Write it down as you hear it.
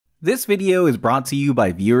This video is brought to you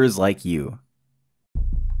by viewers like you.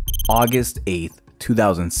 August 8th,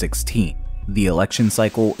 2016. The election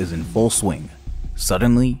cycle is in full swing.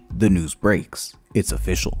 Suddenly, the news breaks. It's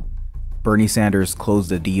official. Bernie Sanders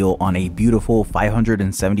closed a deal on a beautiful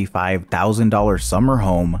 $575,000 summer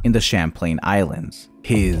home in the Champlain Islands,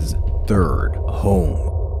 his third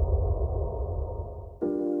home.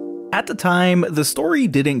 At the time, the story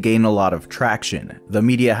didn't gain a lot of traction. The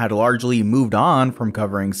media had largely moved on from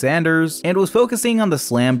covering Sanders and was focusing on the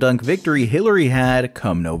slam dunk victory Hillary had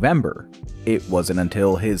come November. It wasn't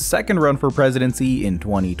until his second run for presidency in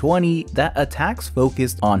 2020 that attacks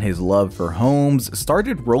focused on his love for homes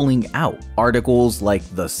started rolling out. Articles like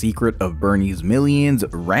The Secret of Bernie's Millions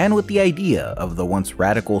ran with the idea of the once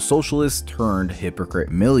radical socialist turned hypocrite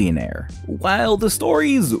millionaire. While the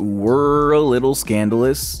stories were a little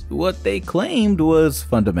scandalous, what they claimed was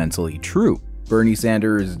fundamentally true. Bernie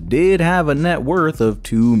Sanders did have a net worth of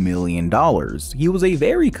 $2 million. He was a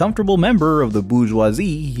very comfortable member of the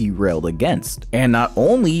bourgeoisie he railed against. And not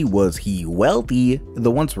only was he wealthy, the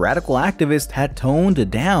once radical activist had toned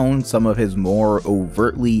down some of his more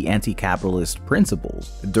overtly anti-capitalist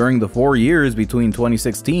principles. During the 4 years between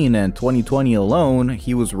 2016 and 2020 alone,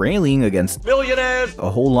 he was railing against billionaires a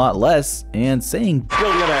whole lot less and saying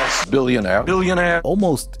billionaire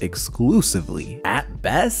almost exclusively. At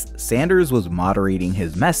best, Sanders was moderating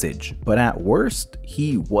his message, but at worst,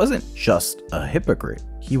 he wasn't just a hypocrite,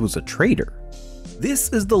 he was a traitor. This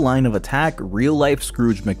is the line of attack real-life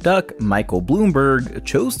Scrooge McDuck, Michael Bloomberg,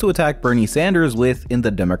 chose to attack Bernie Sanders with in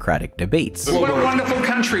the Democratic debates. What a wonderful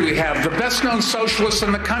country we have. The best-known socialist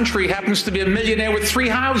in the country happens to be a millionaire with 3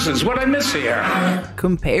 houses. What I miss here?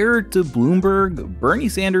 Compared to Bloomberg, Bernie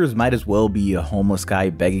Sanders might as well be a homeless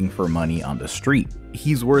guy begging for money on the street.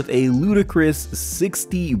 He's worth a ludicrous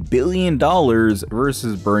 $60 billion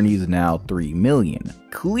versus Bernie's now $3 million.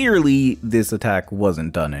 Clearly, this attack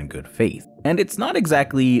wasn't done in good faith. And it's not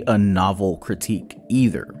exactly a novel critique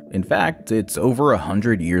either. In fact, it's over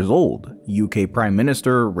 100 years old. UK Prime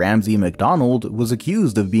Minister Ramsay MacDonald was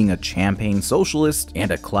accused of being a champagne socialist and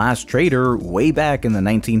a class traitor way back in the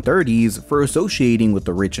 1930s for associating with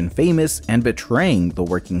the rich and famous and betraying the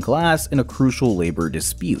working class in a crucial labor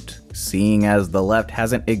dispute. Seeing as the left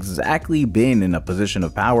hasn't exactly been in a position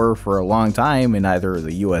of power for a long time in either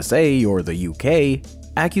the USA or the UK,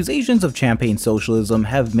 accusations of champagne socialism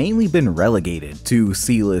have mainly been relegated to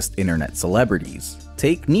C-list internet celebrities.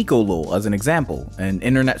 Take Nicolol as an example, an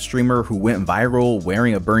internet streamer who went viral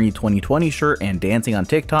wearing a Bernie 2020 shirt and dancing on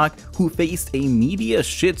TikTok, who faced a media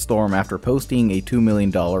shitstorm after posting a $2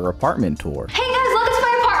 million apartment tour. Hey guys, look, it's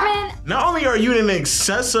my apartment! Not only are you in an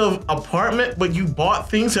excessive apartment, but you bought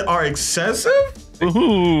things that are excessive?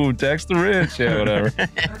 Ooh, tax the rich, yeah, whatever.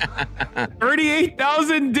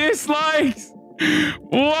 38,000 dislikes!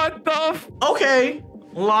 What the f— Okay,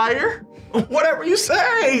 liar. Whatever you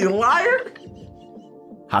say, liar.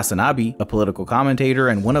 Hasanabi, a political commentator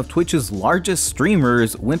and one of Twitch's largest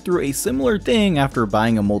streamers, went through a similar thing after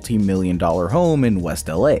buying a multi-million-dollar home in West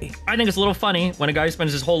LA. I think it's a little funny when a guy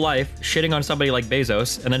spends his whole life shitting on somebody like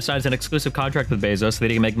Bezos and then signs an exclusive contract with Bezos so that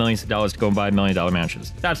he can make millions of dollars to go and buy $1 million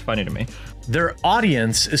mansions. That's funny to me. Their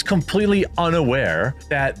audience is completely unaware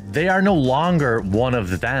that they are no longer one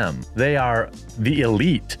of them. They are the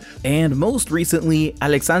elite. And most recently,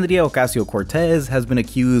 Alexandria Ocasio-Cortez has been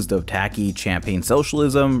accused of tacky champagne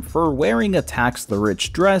socialism for wearing a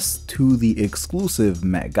tax-the-rich dress to the exclusive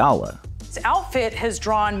Met Gala. This outfit has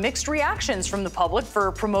drawn mixed reactions from the public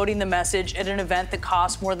for promoting the message at an event that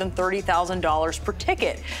cost more than $30,000 per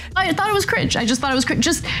ticket. I thought it was cringe. I just thought it was cringe.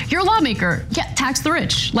 Just, you're a lawmaker. Yeah, tax the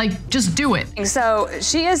rich. Like, just do it. So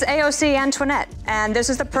she is AOC Antoinette, and this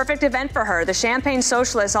is the perfect event for her. The Champagne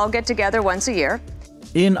Socialists all get together once a year.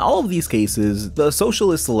 In all of these cases, the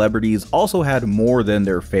socialist celebrities also had more than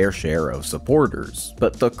their fair share of supporters.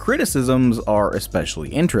 But the criticisms are especially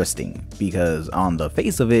interesting, because on the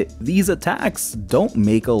face of it, these attacks don't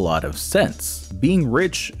make a lot of sense. Being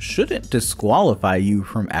rich shouldn't disqualify you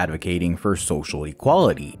from advocating for social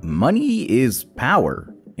equality. Money is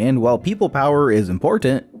power, and while people power is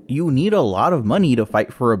important, you need a lot of money to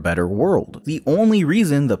fight for a better world. The only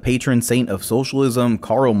reason the patron saint of socialism,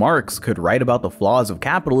 Karl Marx, could write about the flaws of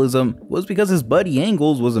capitalism was because his buddy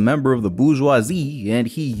Engels was a member of the bourgeoisie and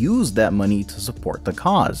he used that money to support the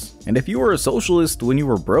cause. And if you were a socialist when you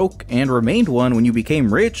were broke and remained one when you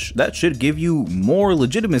became rich, that should give you more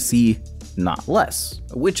legitimacy, not less.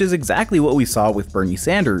 Which is exactly what we saw with Bernie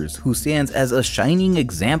Sanders, who stands as a shining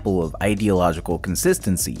example of ideological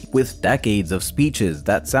consistency, with decades of speeches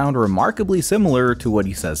that sound remarkably similar to what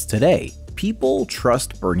he says today. People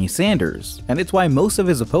trust Bernie Sanders, and it's why most of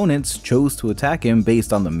his opponents chose to attack him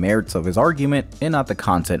based on the merits of his argument and not the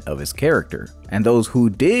content of his character. And those who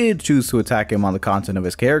did choose to attack him on the content of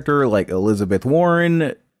his character, like Elizabeth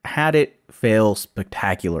Warren, had it fail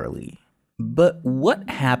spectacularly. But what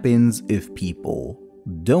happens if people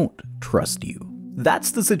don't trust you?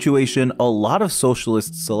 That's the situation a lot of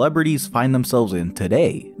socialist celebrities find themselves in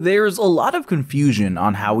today. There's a lot of confusion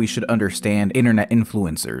on how we should understand internet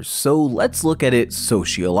influencers, so let's look at it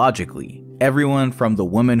sociologically. Everyone from the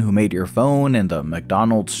woman who made your phone and the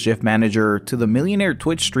McDonald's shift manager to the millionaire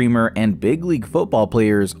Twitch streamer and big league football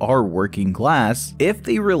players are working class if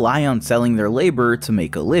they rely on selling their labor to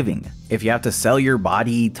make a living. If you have to sell your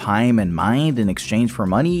body, time, and mind in exchange for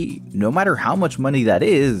money, no matter how much money that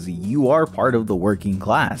is, you are part of the working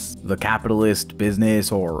class. The capitalist,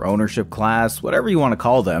 business, or ownership class, whatever you want to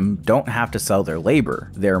call them, don't have to sell their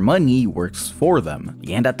labor. Their money works for them.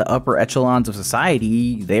 And at the upper echelons of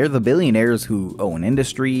society, they're the billionaires who own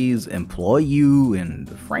industries, employ you, and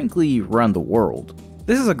frankly, run the world.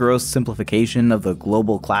 This is a gross simplification of the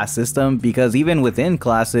global class system because even within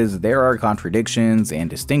classes there are contradictions and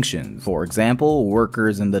distinctions. For example,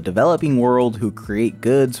 workers in the developing world who create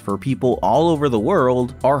goods for people all over the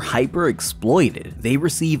world are hyper-exploited. They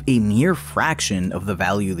receive a mere fraction of the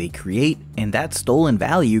value they create, and that stolen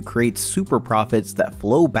value creates super profits that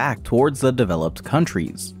flow back towards the developed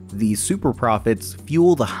countries. These super profits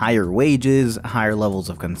fuel the higher wages, higher levels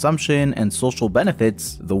of consumption, and social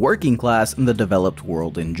benefits the working class in the developed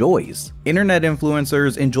world enjoys. Internet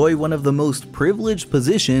influencers enjoy one of the most privileged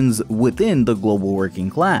positions within the global working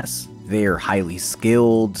class. They're highly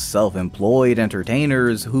skilled, self-employed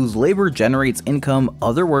entertainers whose labor generates income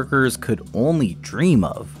other workers could only dream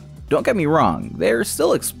of. Don't get me wrong, they're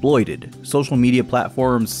still exploited. Social media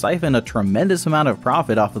platforms siphon a tremendous amount of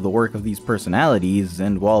profit off of the work of these personalities,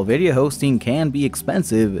 and while video hosting can be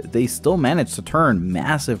expensive, they still manage to turn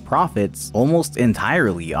massive profits almost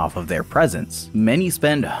entirely off of their presence. Many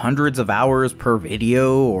spend hundreds of hours per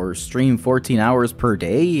video or stream 14 hours per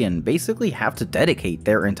day and basically have to dedicate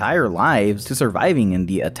their entire lives to surviving in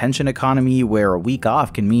the attention economy where a week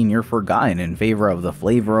off can mean you're forgotten in favor of the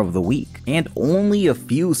flavor of the week. And only a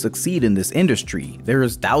few succeed in this industry.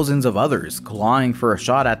 There's thousands of others clawing for a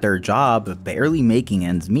shot at their job, barely making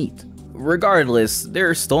ends meet. Regardless,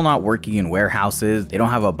 they're still not working in warehouses, they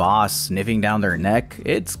don't have a boss sniffing down their neck,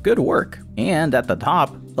 it's good work. And at the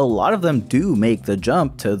top, a lot of them do make the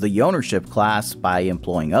jump to the ownership class by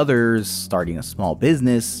employing others, starting a small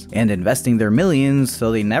business, and investing their millions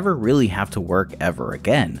so they never really have to work ever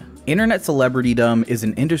again. Internet celebritydom is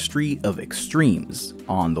an industry of extremes.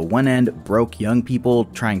 On the one end, broke young people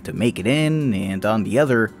trying to make it in, and on the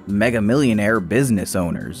other, mega millionaire business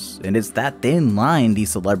owners. And it's that thin line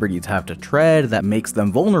these celebrities have to tread that makes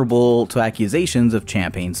them vulnerable to accusations of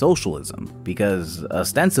champagne socialism. Because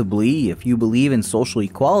ostensibly, if you believe in social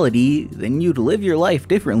equality, then you'd live your life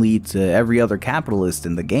differently to every other capitalist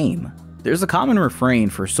in the game. There's a common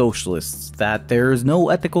refrain for socialists that there is no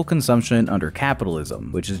ethical consumption under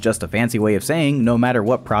capitalism, which is just a fancy way of saying no matter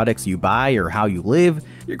what products you buy or how you live,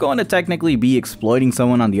 you're going to technically be exploiting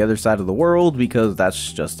someone on the other side of the world because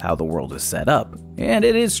that's just how the world is set up. And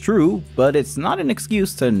it is true, but it's not an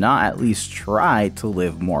excuse to not at least try to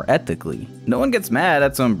live more ethically. No one gets mad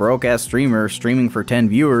at some broke-ass streamer streaming for 10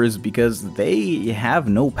 viewers because they have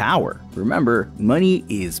no power. Remember, money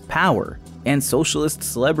is power. And socialist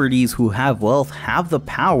celebrities who have wealth have the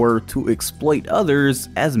power to exploit others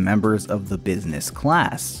as members of the business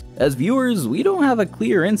class. As viewers, we don't have a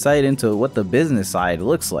clear insight into what the business side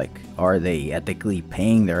looks like. Are they ethically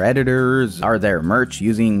paying their editors? Are their merch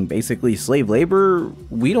using basically slave labor?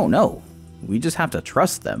 We don't know. We just have to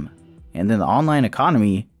trust them. And in the online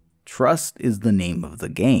economy, trust is the name of the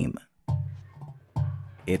game.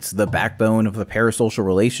 It's the backbone of the parasocial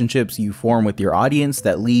relationships you form with your audience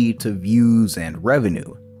that lead to views and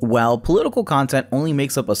revenue. While political content only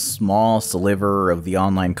makes up a small sliver of the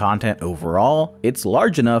online content overall, it's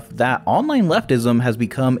large enough that online leftism has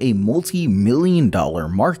become a multi-million-dollar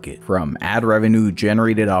market. From ad revenue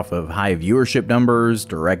generated off of high viewership numbers,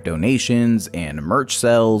 direct donations, and merch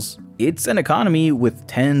sales, it's an economy with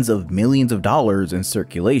tens of millions of dollars in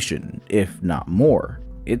circulation, if not more.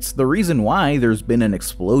 It's the reason why there's been an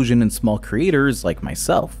explosion in small creators like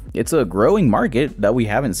myself. It's a growing market that we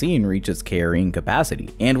haven't seen reach its carrying capacity.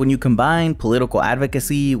 And when you combine political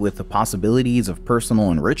advocacy with the possibilities of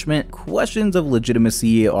personal enrichment, questions of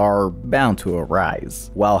legitimacy are bound to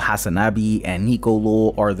arise. While Hasanabi and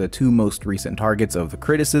Nicolo are the two most recent targets of the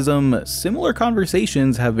criticism, similar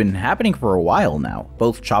conversations have been happening for a while now.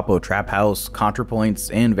 Both Chapo Trap House,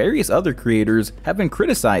 ContraPoints, and various other creators have been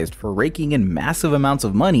criticized for raking in massive amounts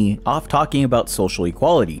of money off talking about social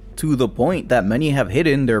equality, to the point that many have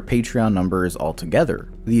hidden their Patreon numbers altogether.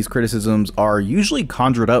 These criticisms are usually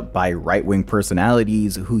conjured up by right-wing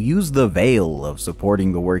personalities who use the veil of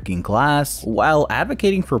supporting the working class while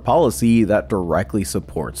advocating for policy that directly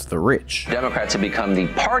supports the rich. Democrats have become the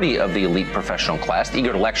party of the elite professional class,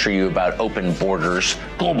 eager to lecture you about open borders,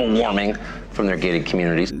 global warming from their gated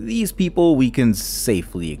communities. These people we can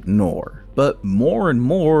safely ignore. But more and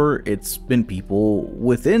more, it's been people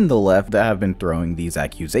within the left that have been throwing these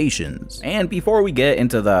accusations. And before we get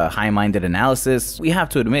into the high-minded analysis, we have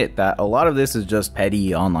to admit that a lot of this is just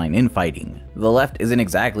petty online infighting. The left isn't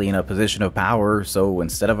exactly in a position of power, so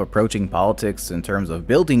instead of approaching politics in terms of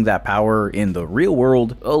building that power in the real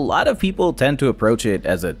world, a lot of people tend to approach it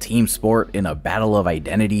as a team sport in a battle of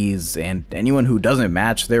identities, and anyone who doesn't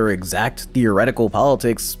match their exact theoretical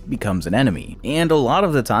politics becomes an enemy. And a lot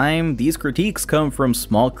of the time, these critiques come from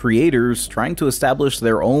small creators trying to establish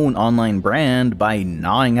their own online brand by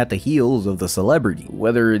gnawing at the heels of the celebrity.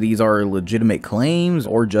 Whether these are legitimate claims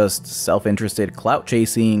or just self-interested clout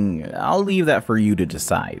chasing, I'll leave that for you to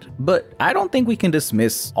decide. But I don't think we can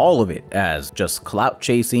dismiss all of it as just clout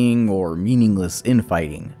chasing or meaningless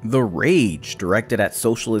infighting. The rage directed at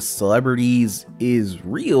socialist celebrities is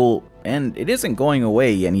real, and it isn't going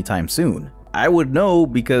away anytime soon. I would know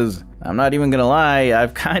because, I'm not even gonna lie,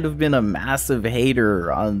 I've kind of been a massive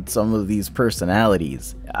hater on some of these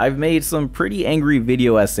personalities. I've made some pretty angry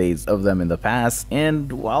video essays of them in the past,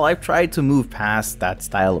 and while I've tried to move past that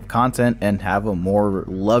style of content and have a more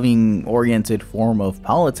loving-oriented form of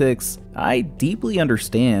politics, I deeply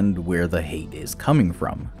understand where the hate is coming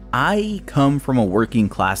from. I come from a working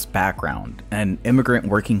class background, an immigrant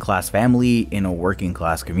working class family in a working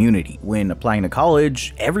class community. When applying to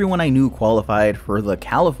college, everyone I knew qualified for the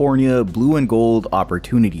California Blue and Gold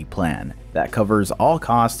Opportunity Plan that covers all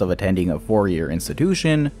costs of attending a 4-year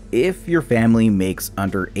institution if your family makes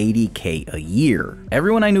under $80K a year.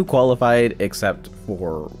 Everyone I knew qualified except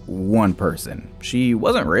for one person. She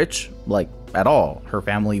wasn't rich, like at all. Her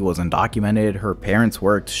family was undocumented, her parents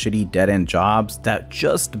worked shitty dead-end jobs that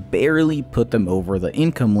just barely put them over the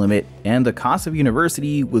income limit, and the cost of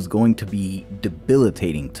university was going to be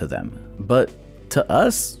debilitating to them. But to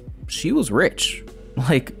us, she was rich.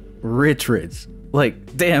 Like, rich.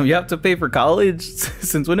 Like, damn, you have to pay for college?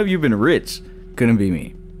 Since when have you been rich? Couldn't be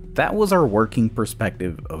me. That was our working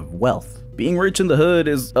perspective of wealth. Being rich in the hood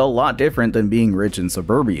is a lot different than being rich in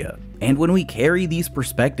suburbia. And when we carry these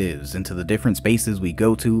perspectives into the different spaces we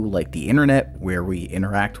go to, like the internet, where we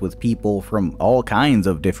interact with people from all kinds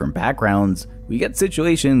of different backgrounds, we get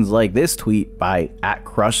situations like this tweet by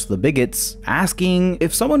 @CrushTheBigots asking,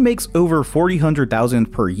 if someone makes over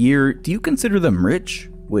 $400,000 per year, do you consider them rich?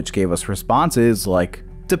 Which gave us responses like,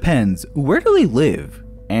 depends, where do they live?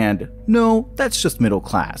 And no, that's just middle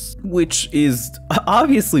class, which is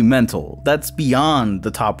obviously mental. That's beyond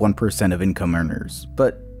the top 1% of income earners.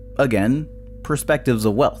 But again, perspectives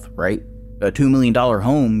of wealth, right? A $2 million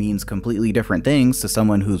home means completely different things to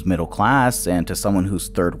someone who's middle class and to someone who's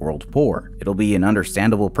third world poor. It'll be an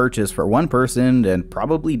understandable purchase for one person and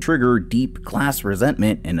probably trigger deep class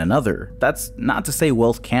resentment in another. That's not to say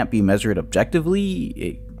wealth can't be measured objectively.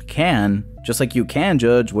 It can, just like you can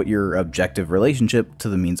judge what your objective relationship to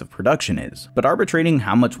the means of production is. But arbitrating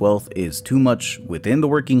how much wealth is too much within the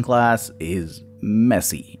working class is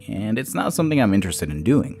messy, and it's not something I'm interested in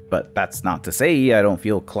doing. But that's not to say I don't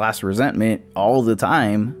feel class resentment all the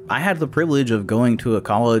time. I had the privilege of going to a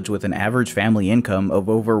college with an average family income of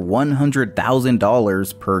over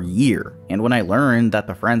 $100,000 per year. And when I learned that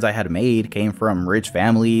the friends I had made came from rich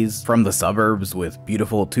families, from the suburbs with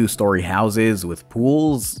beautiful 2-story houses with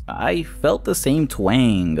pools, I felt the same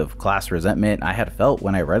twang of class resentment I had felt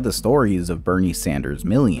when I read the stories of Bernie Sanders'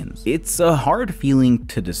 millions. It's a hard feeling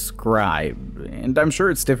to describe, and I'm sure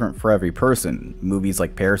it's different for every person. Movies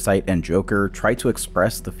like Parasite and Joker try to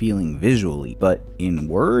express the feeling visually, but in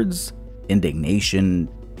words, indignation,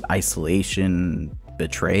 isolation,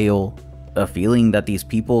 betrayal, a feeling that these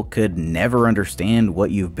people could never understand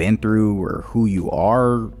what you've been through or who you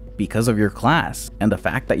are because of your class, and the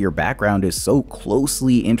fact that your background is so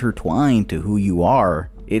closely intertwined to who you are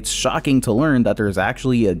It's shocking to learn that there's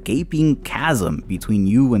actually a gaping chasm between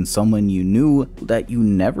you and someone you knew that you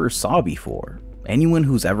never saw before. Anyone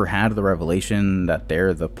who's ever had the revelation that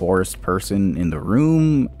they're the poorest person in the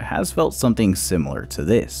room has felt something similar to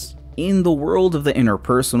this. In the world of the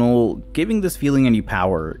interpersonal, giving this feeling any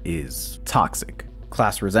power is toxic.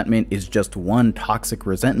 Class resentment is just one toxic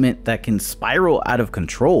resentment that can spiral out of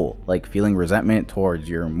control, like feeling resentment towards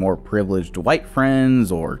your more privileged white friends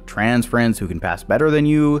or trans friends who can pass better than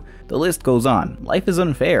you. The list goes on. Life is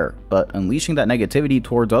unfair, but unleashing that negativity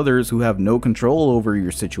towards others who have no control over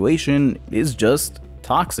your situation is just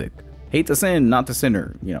toxic. Hate the sin, not the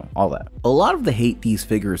sinner, all that. A lot of the hate these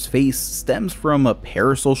figures face stems from a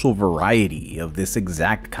parasocial variety of this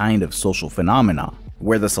exact kind of social phenomena,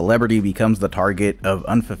 where the celebrity becomes the target of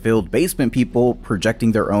unfulfilled basement people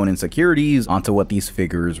projecting their own insecurities onto what these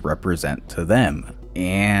figures represent to them.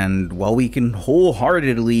 And while we can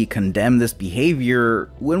wholeheartedly condemn this behavior,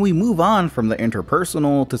 when we move on from the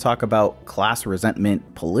interpersonal to talk about class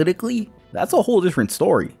resentment politically, that's a whole different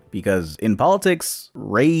story, because in politics,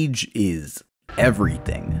 rage is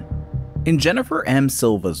everything. In Jennifer M.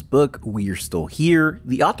 Silva's book, We're Still Here,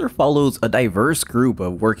 the author follows a diverse group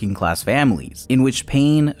of working class families, in which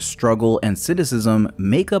pain, struggle, and cynicism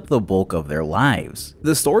make up the bulk of their lives.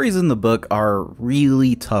 The stories in the book are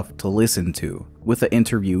really tough to listen to, with the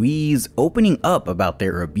interviewees opening up about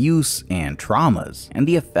their abuse and traumas, and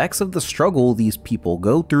the effects of the struggle these people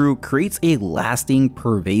go through creates a lasting,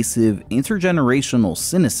 pervasive, intergenerational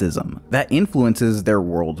cynicism that influences their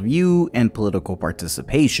worldview and political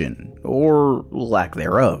participation, or lack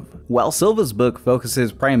thereof. While Silva's book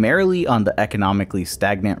focuses primarily on the economically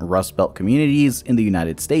stagnant Rust Belt communities in the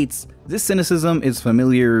United States, this cynicism is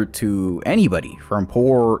familiar to anybody from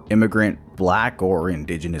poor, immigrant, Black, or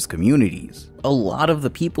indigenous communities. A lot of the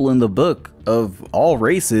people in the book, of all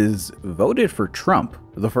races, voted for Trump,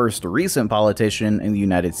 the first recent politician in the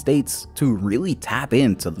United States to really tap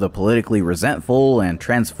into the politically resentful and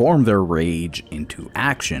transform their rage into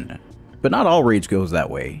action. But not all rage goes that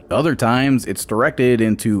way. Other times, it's directed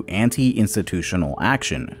into anti-institutional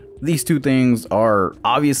action. These two things are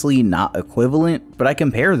obviously not equivalent, but I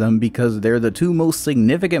compare them because they're the two most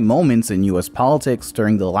significant moments in US politics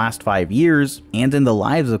during the last 5 years, and in the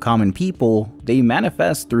lives of common people, they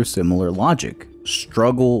manifest through similar logic.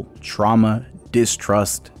 Struggle, trauma,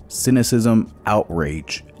 distrust, cynicism,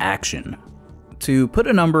 outrage, action. To put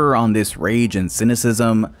a number on this rage and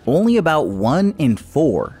cynicism, only about 1 in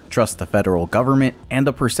 4 trust the federal government, and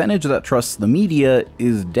the percentage that trusts the media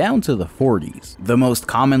is down to the 40s. The most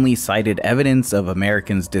commonly cited evidence of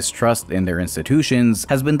Americans' distrust in their institutions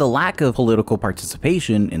has been the lack of political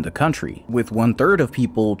participation in the country, with 1/3 of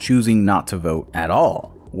people choosing not to vote at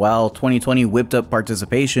all. While 2020 whipped up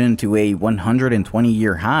participation to a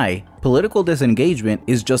 120-year high, political disengagement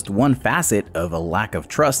is just one facet of a lack of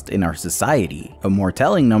trust in our society. A more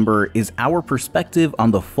telling number is our perspective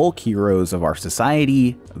on the folk heroes of our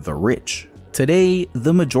society, the rich. Today,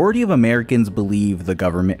 the majority of Americans believe the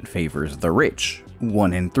government favors the rich.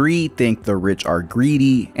 1 in 3 think the rich are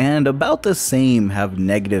greedy, and about the same have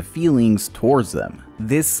negative feelings towards them.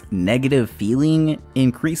 This negative feeling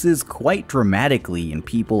increases quite dramatically in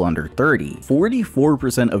people under 30.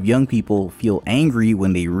 44% of young people feel angry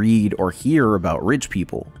when they read or hear about rich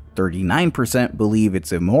people. 39% believe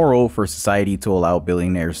it's immoral for society to allow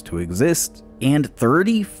billionaires to exist. And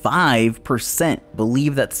 35%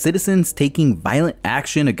 believe that citizens taking violent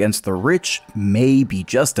action against the rich may be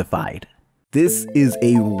justified. This is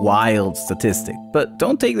a wild statistic, but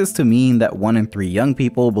don't take this to mean that 1 in 3 young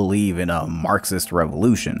people believe in a Marxist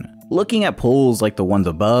revolution. Looking at polls like the ones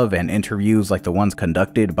above and interviews like the ones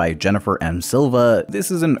conducted by Jennifer M. Silva, this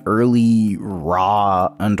is an early, raw,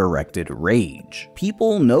 undirected rage.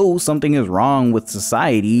 People know something is wrong with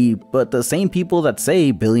society, but the same people that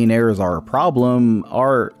say billionaires are a problem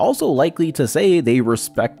are also likely to say they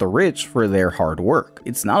respect the rich for their hard work.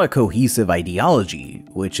 It's not a cohesive ideology,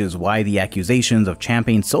 which is why the accusations of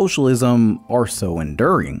champagne socialism are so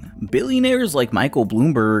enduring. Billionaires like Michael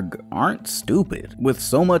Bloomberg aren't stupid. With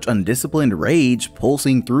so much undisciplined rage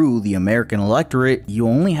pulsing through the American electorate, you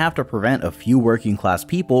only have to prevent a few working class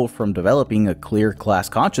people from developing a clear class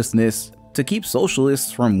consciousness to keep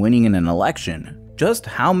socialists from winning in an election. just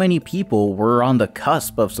how many people were on the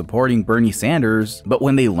cusp of supporting Bernie Sanders, but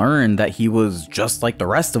when they learned that he was just like the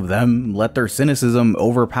rest of them, let their cynicism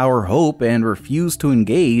overpower hope and refused to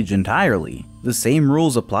engage entirely. The same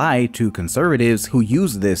rules apply to conservatives who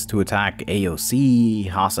use this to attack AOC,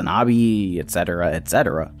 Hasanabi, etc.,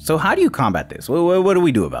 etc. So how do you combat this? What do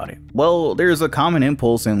we do about it? Well, there's a common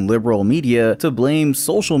impulse in liberal media to blame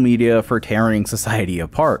social media for tearing society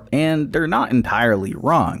apart, and they're not entirely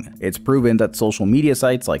wrong. It's proven that social media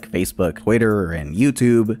sites like Facebook, Twitter, and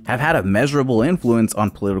YouTube have had a measurable influence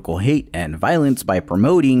on political hate and violence by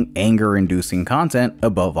promoting anger-inducing content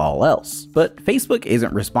above all else. But Facebook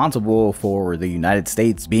isn't responsible for the United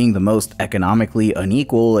States being the most economically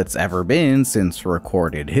unequal it's ever been since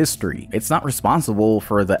recorded history. It's not responsible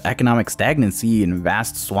for the economic stagnancy in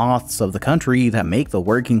vast swaths of the country that make the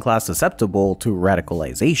working class susceptible to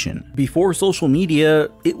radicalization. Before social media,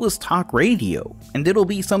 it was talk radio, and it'll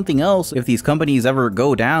be something else if these companies ever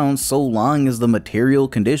go down, so long as the material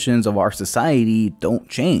conditions of our society don't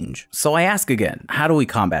change. So I ask again, how do we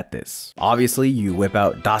combat this? Obviously, you whip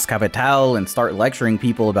out Das Kapital and start lecturing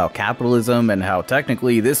people about capitalism and how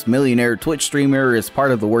technically this millionaire Twitch streamer is part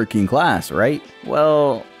of the working class, right?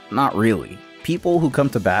 Well, not really. People who come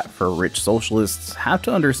to bat for rich socialists have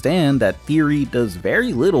to understand that theory does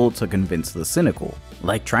very little to convince the cynical.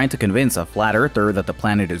 Like trying to convince a flat earther that the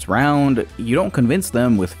planet is round, you don't convince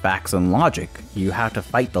them with facts and logic. You have to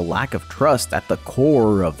fight the lack of trust at the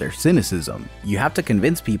core of their cynicism. You have to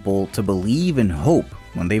convince people to believe in hope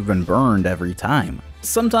when they've been burned every time.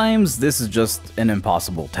 Sometimes this is just an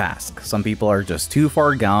impossible task. Some people are just too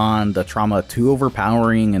far gone, the trauma too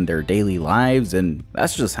overpowering in their daily lives, and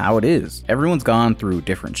that's just how it is. Everyone's gone through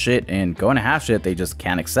different shit, and going to have shit they just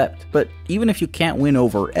can't accept. But even if you can't win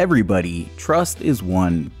over everybody, trust is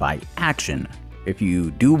won by action. If you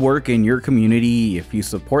do work in your community, if you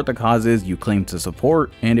support the causes you claim to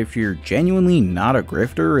support, and if you're genuinely not a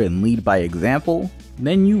grifter and lead by example,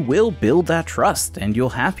 then you will build that trust and you'll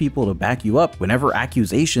have people to back you up whenever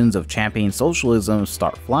accusations of champagne socialism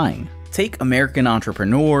start flying. Take American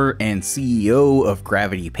entrepreneur and CEO of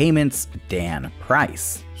Gravity Payments, Dan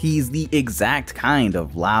Price. He's the exact kind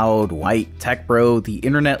of loud, white tech bro the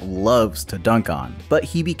internet loves to dunk on. But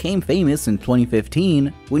he became famous in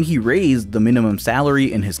 2015 when he raised the minimum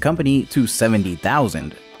salary in his company to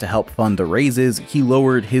 $70,000. To help fund the raises, he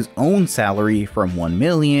lowered his own salary from $1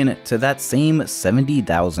 million to that same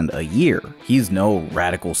 $70,000 a year. He's no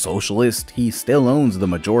radical socialist, he still owns the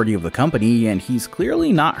majority of the company, and he's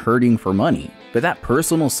clearly not hurting for money. But that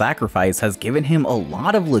personal sacrifice has given him a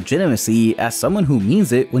lot of legitimacy as someone who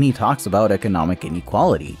means it when he talks about economic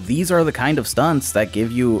inequality. These are the kind of stunts that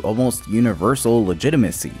give you almost universal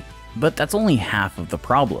legitimacy. But that's only half of the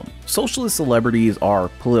problem. Socialist celebrities are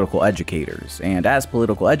political educators, and as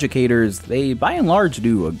political educators, they by and large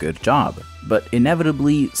do a good job. But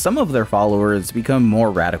inevitably, some of their followers become more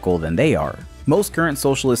radical than they are. Most current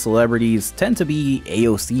socialist celebrities tend to be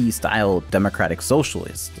AOC-style democratic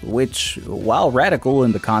socialists, which, while radical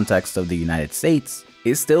in the context of the United States,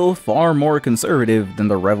 is still far more conservative than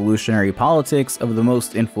the revolutionary politics of the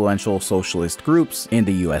most influential socialist groups in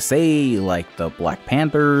the USA, like the Black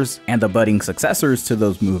Panthers, and the budding successors to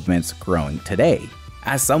those movements growing today.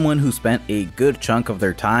 As someone who spent a good chunk of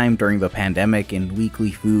their time during the pandemic in weekly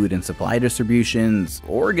food and supply distributions,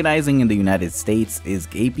 organizing in the United States is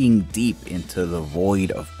gaping deep into the void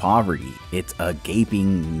of poverty. It's a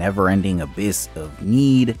gaping, never-ending abyss of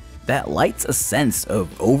need that lights a sense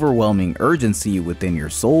of overwhelming urgency within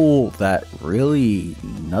your soul that really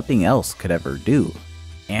nothing else could ever do.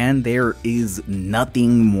 And there is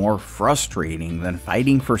nothing more frustrating than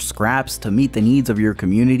fighting for scraps to meet the needs of your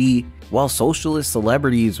community while socialist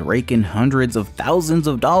celebrities rake in hundreds of thousands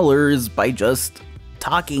of dollars by just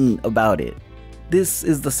talking about it. This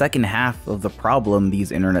is the second half of the problem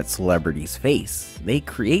these internet celebrities face. They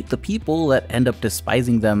create the people that end up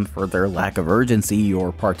despising them for their lack of urgency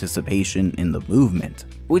or participation in the movement.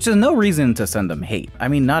 Which is no reason to send them hate. I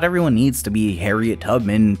mean, not everyone needs to be Harriet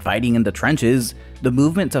Tubman fighting in the trenches. The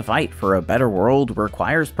movement to fight for a better world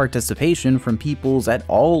requires participation from peoples at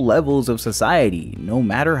all levels of society, no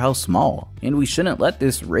matter how small. And we shouldn't let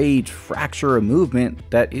this rage fracture a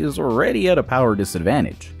movement that is already at a power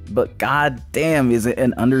disadvantage. But goddamn, is it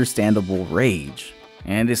an understandable rage.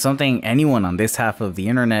 And it's something anyone on this half of the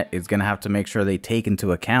internet is gonna have to make sure they take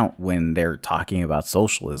into account when they're talking about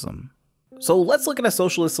socialism. So let's look at a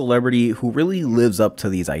socialist celebrity who really lives up to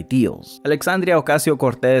these ideals. Alexandria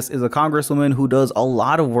Ocasio-Cortez is a congresswoman who does a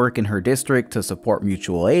lot of work in her district to support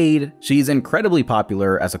mutual aid. She's incredibly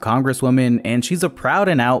popular as a congresswoman, and she's a proud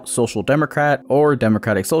and out social democrat or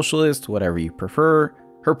democratic socialist, whatever you prefer.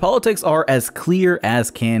 Her politics are as clear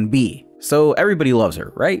as can be, so everybody loves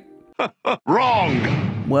her, right?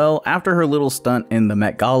 Wrong! Well, after her little stunt in the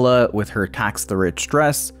Met Gala with her tax the rich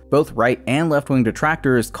dress, both right and left-wing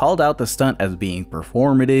detractors called out the stunt as being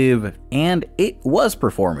performative, and it was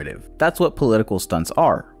performative. That's what political stunts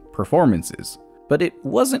are, performances. But it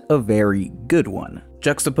wasn't a very good one.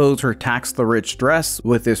 Juxtapose her tax the rich dress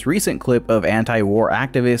with this recent clip of anti-war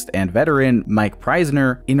activist and veteran Mike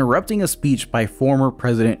Prisner interrupting a speech by former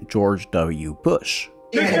President George W. Bush.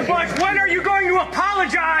 Mr. Bush, when are you going to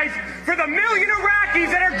apologize for the million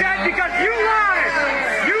Iraqis that are dead because you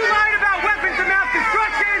lied? You lied about weapons of mass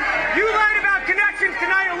destruction. You lied about connections to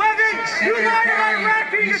 9/11. You lied about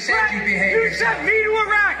Iraq being a threat. You sent me to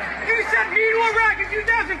Iraq. You sent me to Iraq in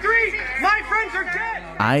 2003. My friends are dead.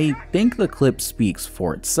 I think the clip speaks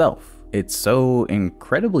for itself. It's so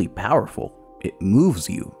incredibly powerful. It moves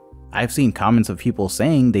you. I've seen comments of people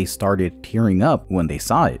saying they started tearing up when they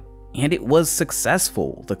saw it. And it was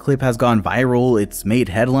successful. The clip has gone viral, it's made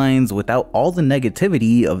headlines without all the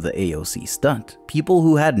negativity of the AOC stunt. People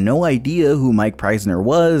who had no idea who Mike Prisner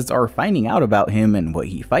was are finding out about him and what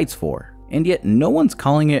he fights for. And yet no one's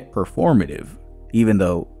calling it performative. Even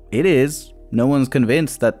though it is, no one's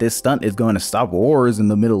convinced that this stunt is going to stop wars in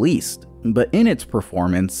the Middle East. But in its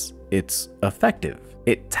performance, it's effective.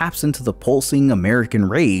 It taps into the pulsing American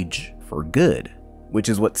rage for good, which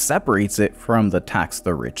is what separates it from the tax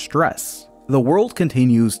the rich dress. The world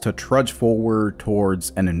continues to trudge forward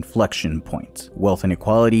towards an inflection point. Wealth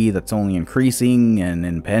inequality that's only increasing, an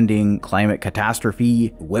impending climate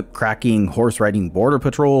catastrophe, whip-cracking, horse-riding border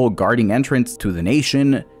patrol guarding entrance to the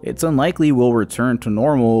nation. It's unlikely we'll return to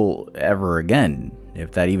normal ever again,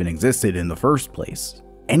 if that even existed in the first place.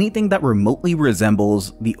 Anything that remotely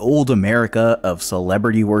resembles the old America of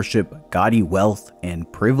celebrity worship, gaudy wealth,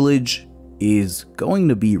 and privilege is going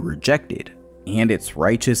to be rejected, and it's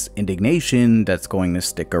righteous indignation that's going to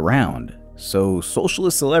stick around. So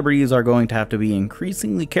socialist celebrities are going to have to be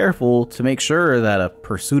increasingly careful to make sure that a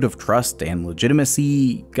pursuit of trust and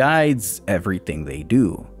legitimacy guides everything they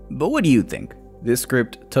do. But what do you think? This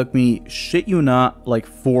script took me, shit you not, like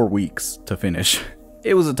 4 weeks to finish.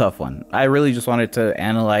 It was a tough one. I really just wanted to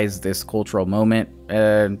analyze this cultural moment.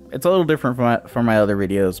 It's a little different from my other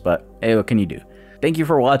videos, but hey, what can you do? Thank you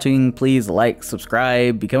for watching. Please like,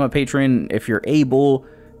 subscribe, become a patron if you're able.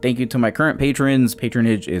 Thank you to my current patrons.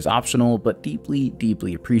 Patronage is optional, but deeply,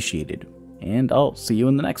 deeply appreciated. And I'll see you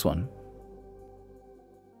in the next one.